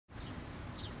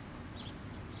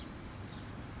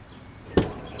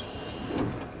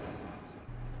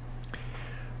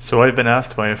So I've been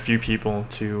asked by a few people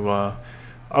to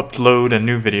upload a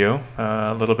new video,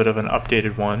 a little bit of an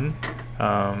updated one,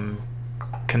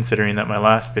 considering that my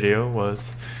last video was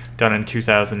done in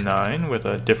 2009 with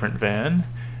a different van.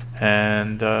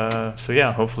 And so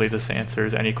yeah, hopefully this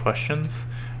answers any questions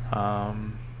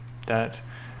that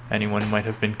anyone might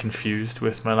have been confused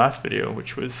with my last video,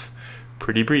 which was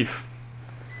pretty brief.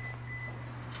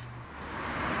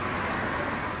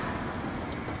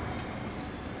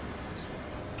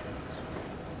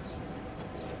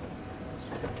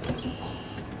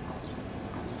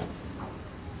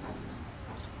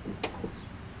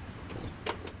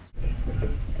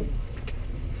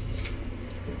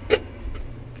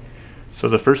 So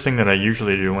the first thing that I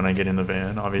usually do when I get in the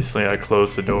van, obviously I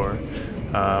close the door,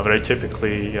 but I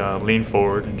typically lean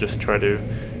forward and just try to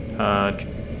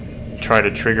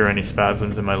trigger any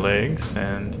spasms in my legs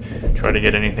and try to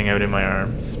get anything out in my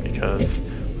arms, because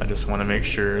I just want to make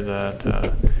sure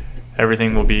that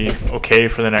everything will be okay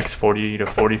for the next 40 to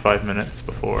 45 minutes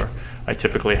before I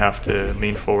typically have to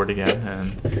lean forward again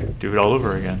and do it all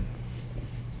over again.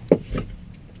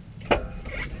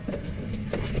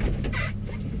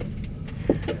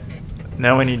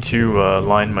 Now I need to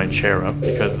line my chair up,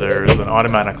 because there's an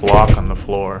automatic lock on the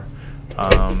floor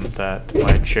that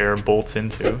my chair bolts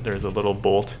into. There's a little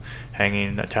bolt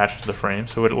hanging attached to the frame,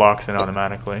 so it locks in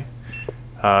automatically.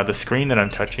 The screen that I'm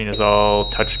touching is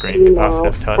all touchscreen,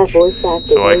 capacitive touch,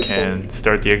 so I can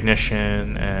start the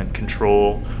ignition and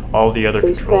control all the other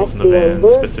controls in the van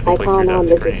specifically through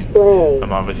that screen.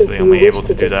 I'm obviously only able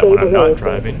to do that when I'm not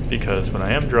driving, because when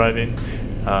I am driving,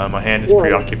 my hand is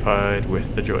preoccupied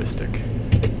with the joystick.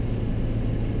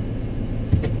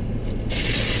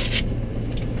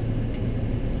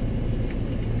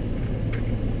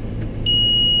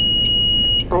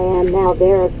 I am now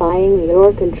verifying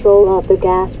your control of the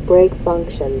gas brake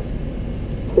functions.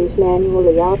 Please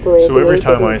manually operate so every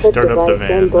time I start up the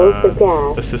van,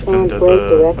 the system does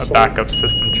a backup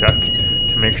system check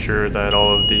to make sure that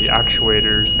all of the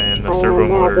actuators and the servo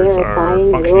motors are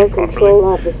functioning properly.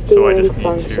 So I just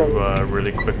need to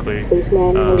really quickly check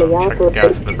the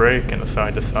gas and the brake and the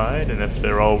side to side, and if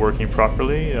they're all working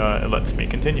properly, it lets me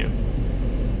continue.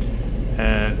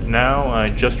 And now I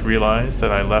just realized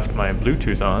that I left my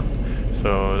Bluetooth on,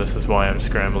 so this is why I'm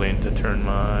scrambling to turn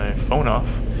my phone off,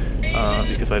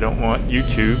 because I don't want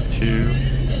YouTube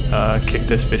to kick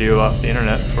this video off the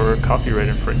internet for copyright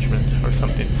infringement or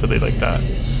something silly like that.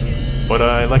 But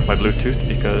I like my Bluetooth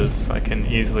because I can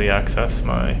easily access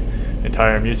my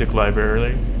entire music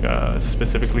library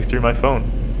specifically through my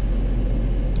phone.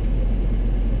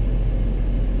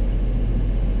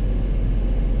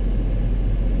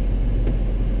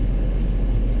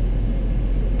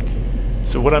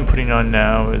 So what I'm putting on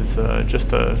now is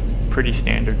just a pretty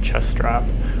standard chest strap.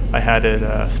 I had it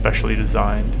specially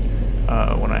designed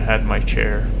when I had my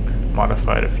chair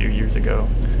modified a few years ago.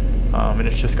 And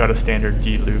it's just got a standard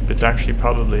D-loop. It's actually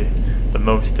probably the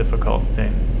most difficult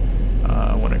thing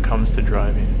when it comes to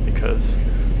driving, because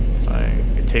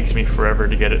it takes me forever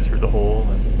to get it through the hole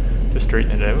and to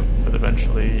straighten it out, but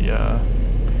eventually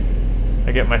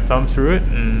I get my thumb through it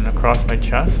and across my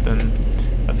chest, and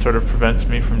that sort of prevents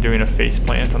me from doing a face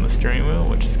plant on the steering wheel,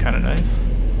 which is kind of nice.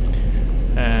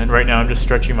 And right now I'm just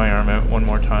stretching my arm out one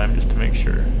more time just to make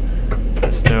sure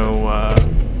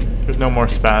there's no more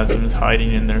spasms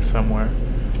hiding in there somewhere.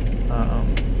 I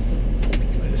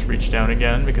just reached down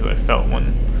again because I felt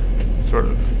one sort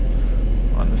of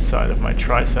on the side of my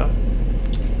tricep.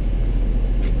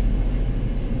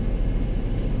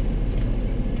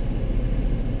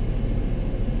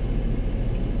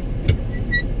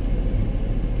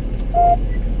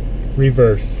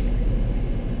 Reverse.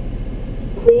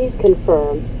 Please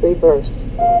confirm. Reverse.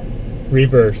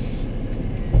 Reverse.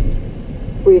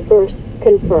 Reverse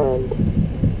confirmed.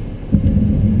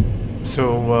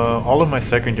 So all of my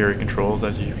secondary controls,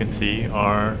 as you can see,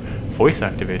 are voice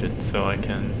activated, so I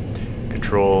can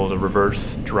control the reverse,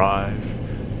 drive,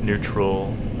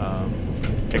 neutral,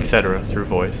 etc. through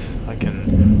voice. I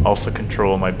can also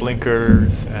control my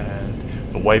blinkers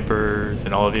and the wipers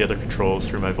and all of the other controls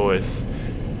through my voice.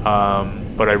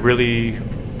 But I really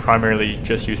primarily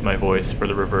just use my voice for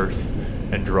the reverse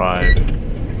and drive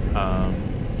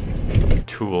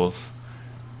tools.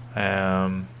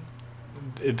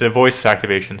 The voice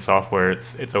activation software,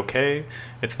 it's okay.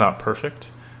 It's not perfect.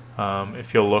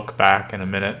 If you'll look back in a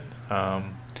minute,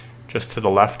 just to the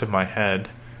left of my head,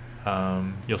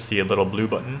 you'll see a little blue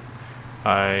button.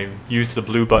 I use the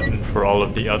blue button for all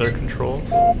of the other controls.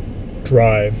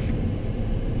 Drive.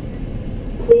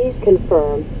 Please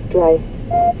confirm. Drive.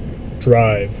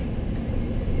 Drive.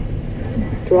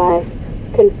 Drive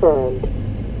confirmed.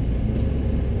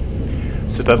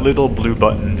 So that little blue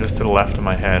button just to the left of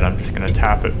my head, I'm just going to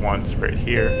tap it once right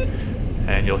here,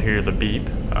 and you'll hear the beep,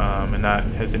 and that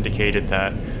has indicated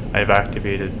that I've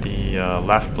activated the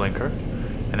left blinker.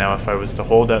 And now if I was to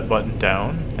hold that button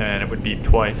down, and it would beep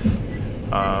twice,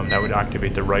 that would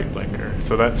activate the right blinker.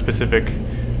 So that specific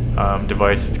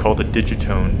device is called a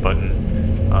digitone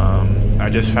button. I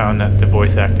just found that the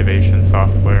voice activation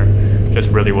software just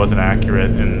really wasn't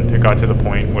accurate, and it got to the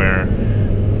point where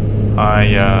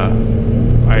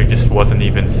I just wasn't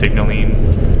even signaling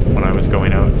when I was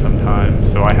going out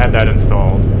sometimes. So I had that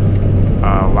installed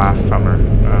last summer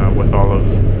with all of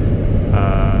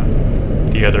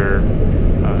the other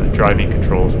driving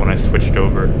controls when I switched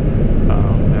over,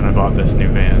 and I bought this new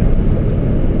van.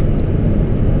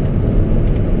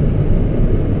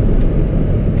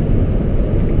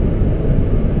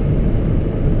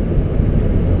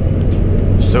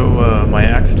 So my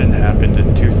accident happened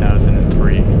in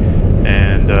 2003,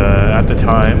 and at the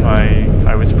time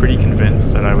I was pretty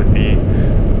convinced that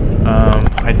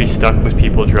I'd be stuck with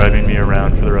people driving me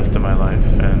around for the rest of my life,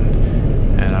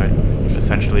 and I'd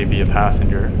essentially be a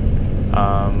passenger.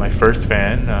 My first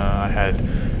van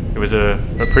it was a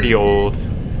pretty old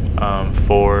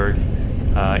Ford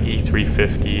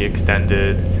E250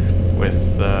 extended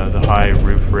with the high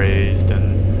roof raised,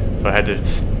 and so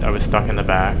I was stuck in the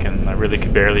back, and I really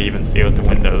could barely even see out the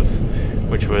windows,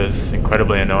 which was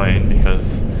incredibly annoying because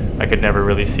I could never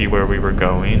really see where we were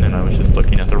going, and I was just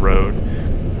looking at the road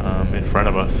in front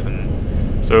of us,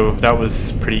 and so that was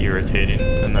pretty irritating.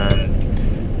 And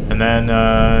then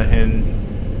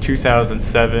in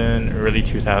 2007, early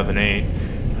 2008,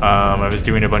 I was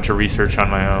doing a bunch of research on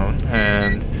my own,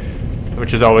 and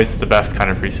which is always the best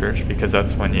kind of research because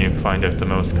that's when you find out the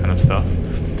most kind of stuff.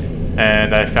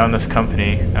 And I found this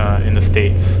company in the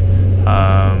States,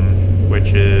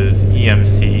 which is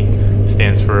EMC,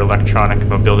 stands for Electronic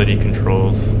Mobility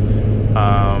Controls.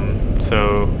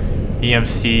 So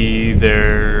EMC,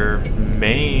 their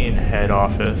main head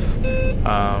office,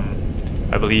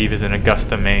 I believe, is in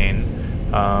Augusta, Maine,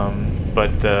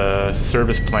 but the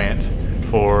service plant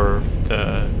for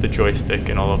the joystick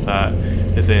and all of that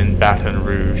is in Baton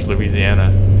Rouge,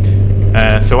 Louisiana.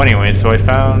 So anyway, so I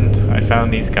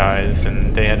found these guys,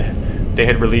 and they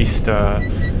had released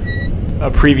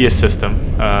a previous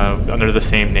system under the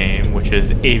same name, which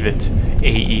is AEVIT,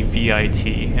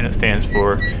 AEVIT, and it stands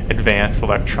for Advanced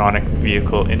Electronic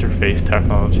Vehicle Interface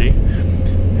Technology.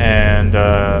 And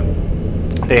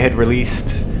they had released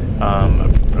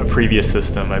a previous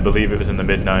system, I believe it was in the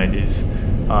mid-90s,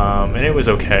 and it was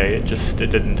okay. It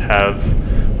didn't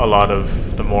have a lot of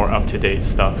the more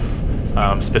up-to-date stuff.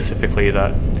 Specifically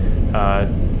that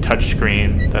touch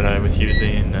screen that I was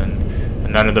using,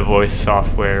 and none of the voice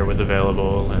software was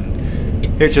available, and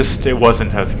it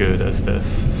wasn't as good as this.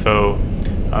 So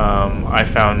I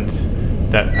found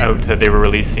that they were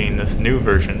releasing this new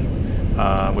version,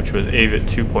 which was AEVIT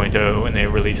 2.0, and they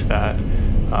released that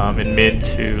in mid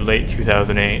to late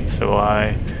 2008. So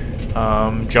I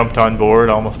jumped on board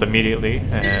almost immediately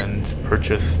and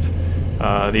purchased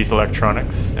these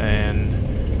electronics, and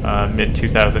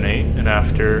mid-2008, and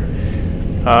after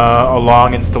a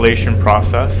long installation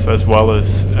process, as well as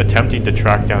attempting to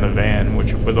track down a van,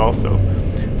 which was also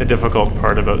the difficult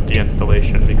part about the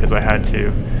installation, because I had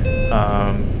to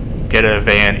get a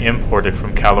van imported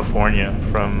from California,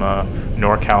 from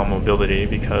NorCal Mobility,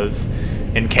 because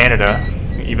in Canada,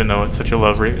 even though it's such a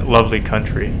lovely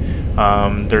country,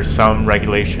 there's some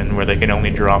regulation where they can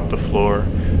only drop the floor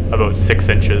about 6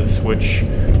 inches, which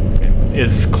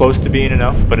is close to being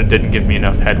enough, but it didn't give me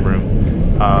enough headroom.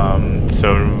 So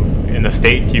in the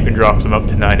States, you can drop them up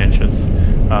to 9 inches.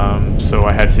 So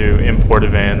I had to import a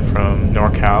van from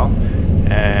NorCal,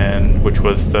 and which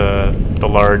was the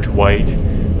large white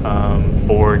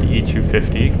Ford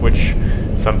E250, which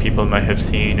some people might have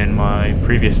seen in my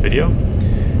previous video.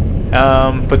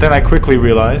 But then I quickly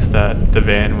realized that the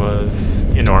van was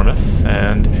enormous,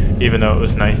 and even though it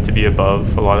was nice to be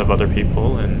above a lot of other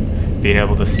people and being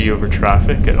able to see over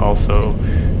traffic, it also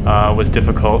was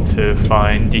difficult to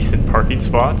find decent parking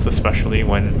spots, especially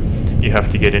when you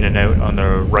have to get in and out on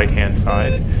the right-hand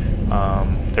side.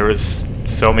 There was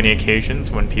so many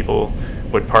occasions when people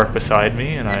would park beside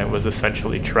me, and I was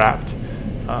essentially trapped,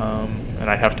 and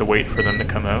I'd have to wait for them to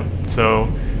come out. So,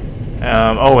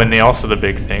 and also the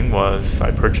big thing was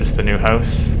I purchased a new house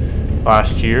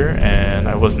last year, and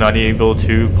I was not able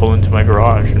to pull into my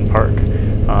garage and park,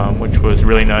 which was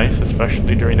really nice,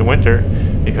 especially during the winter,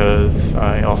 because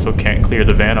I also can't clear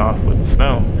the van off with the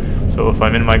snow. So if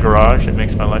I'm in my garage, it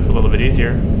makes my life a little bit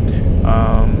easier,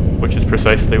 which is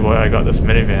precisely why I got this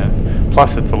minivan. Plus,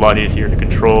 it's a lot easier to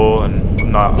control and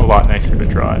a lot nicer to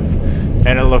drive.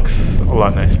 And it looks a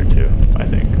lot nicer too, I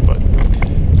think, but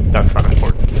that's not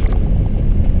important.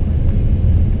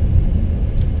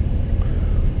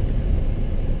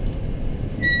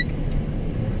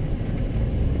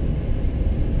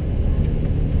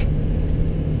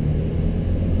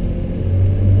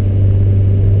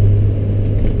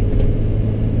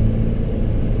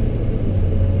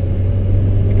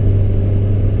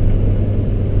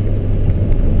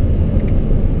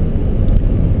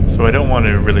 So I don't want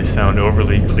to really sound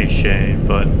overly cliche,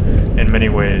 but in many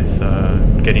ways,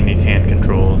 getting these hand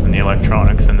controls and the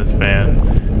electronics in this van,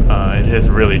 it has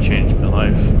really changed my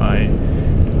life.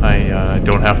 I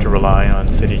don't have to rely on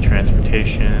city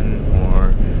transportation,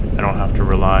 or I don't have to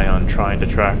rely on trying to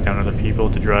track down other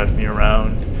people to drive me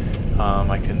around.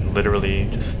 I can literally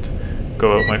just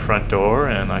go out my front door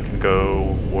and I can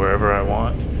go wherever I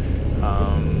want.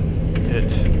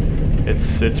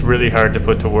 It's really hard to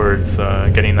put to words,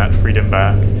 getting that freedom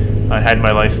back. I had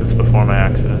my license before my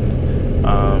accident,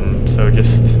 so just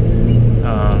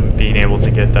being able to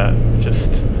get that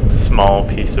just small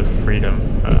piece of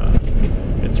freedom,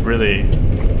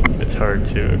 it's hard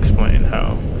to explain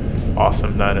how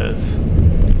awesome that is.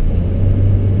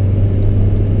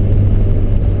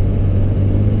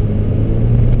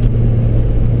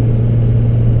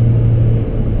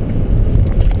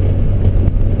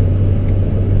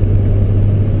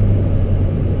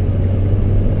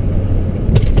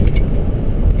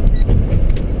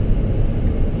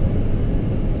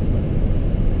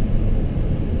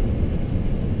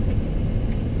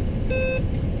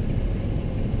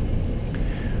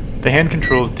 The hand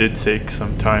controls did take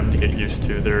some time to get used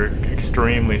to. They're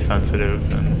extremely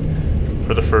sensitive, and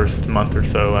for the first month or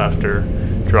so after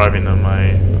driving them,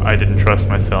 I didn't trust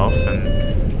myself,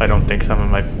 and I don't think some of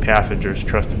my passengers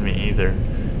trusted me either.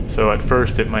 So at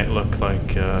first it might look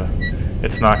like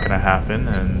it's not going to happen,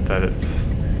 and that it's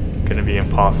going to be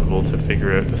impossible to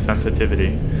figure out the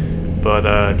sensitivity.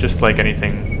 But just like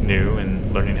anything new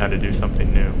and learning how to do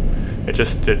something new,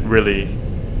 it really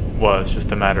was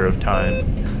just a matter of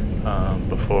time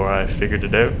before I figured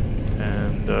it out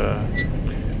and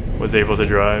was able to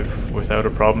drive without a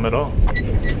problem at all.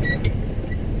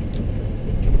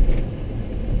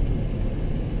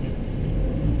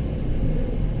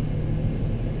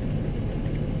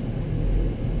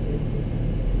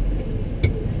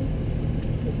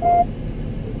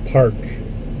 Park.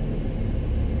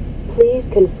 Please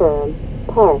confirm.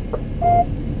 Park.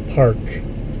 Park.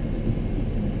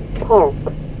 Park.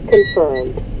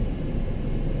 Confirmed.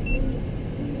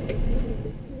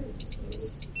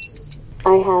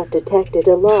 I have detected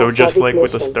a loss So just of like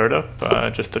with the ignition.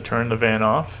 startup, just to turn the van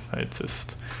off, it's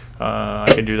just I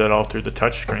can do that all through the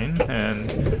touch screen, and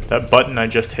that button I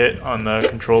just hit on the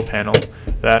control panel,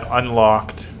 that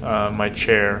unlocked my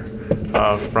chair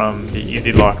from the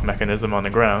easy lock mechanism on the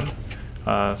ground.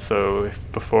 So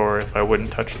if I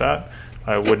wouldn't touch that,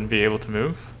 I wouldn't be able to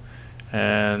move.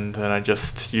 And then I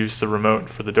just use the remote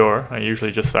for the door. I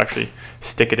usually just actually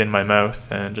stick it in my mouth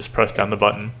and just press down the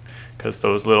button, because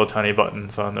those little tiny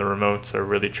buttons on the remotes are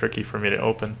really tricky for me to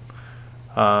open.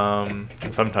 And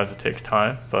sometimes it takes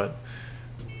time, but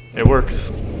it works.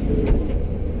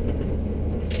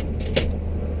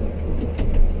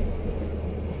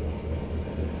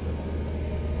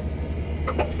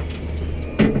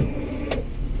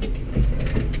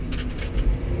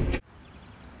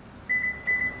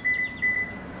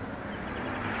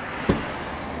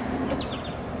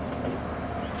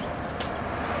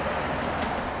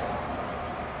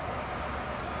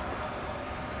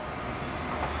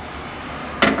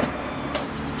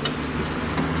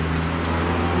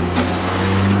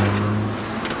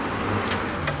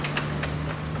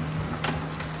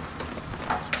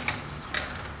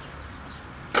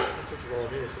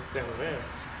 It's down the van.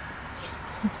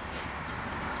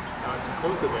 Now I can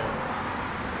close the van.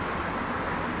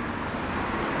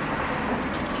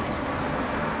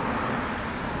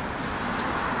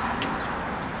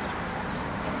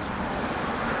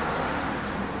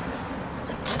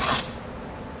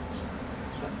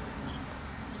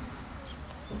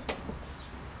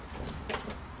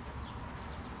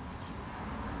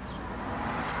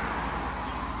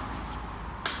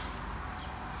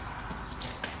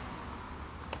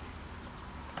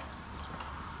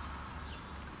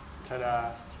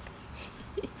 Ta-da!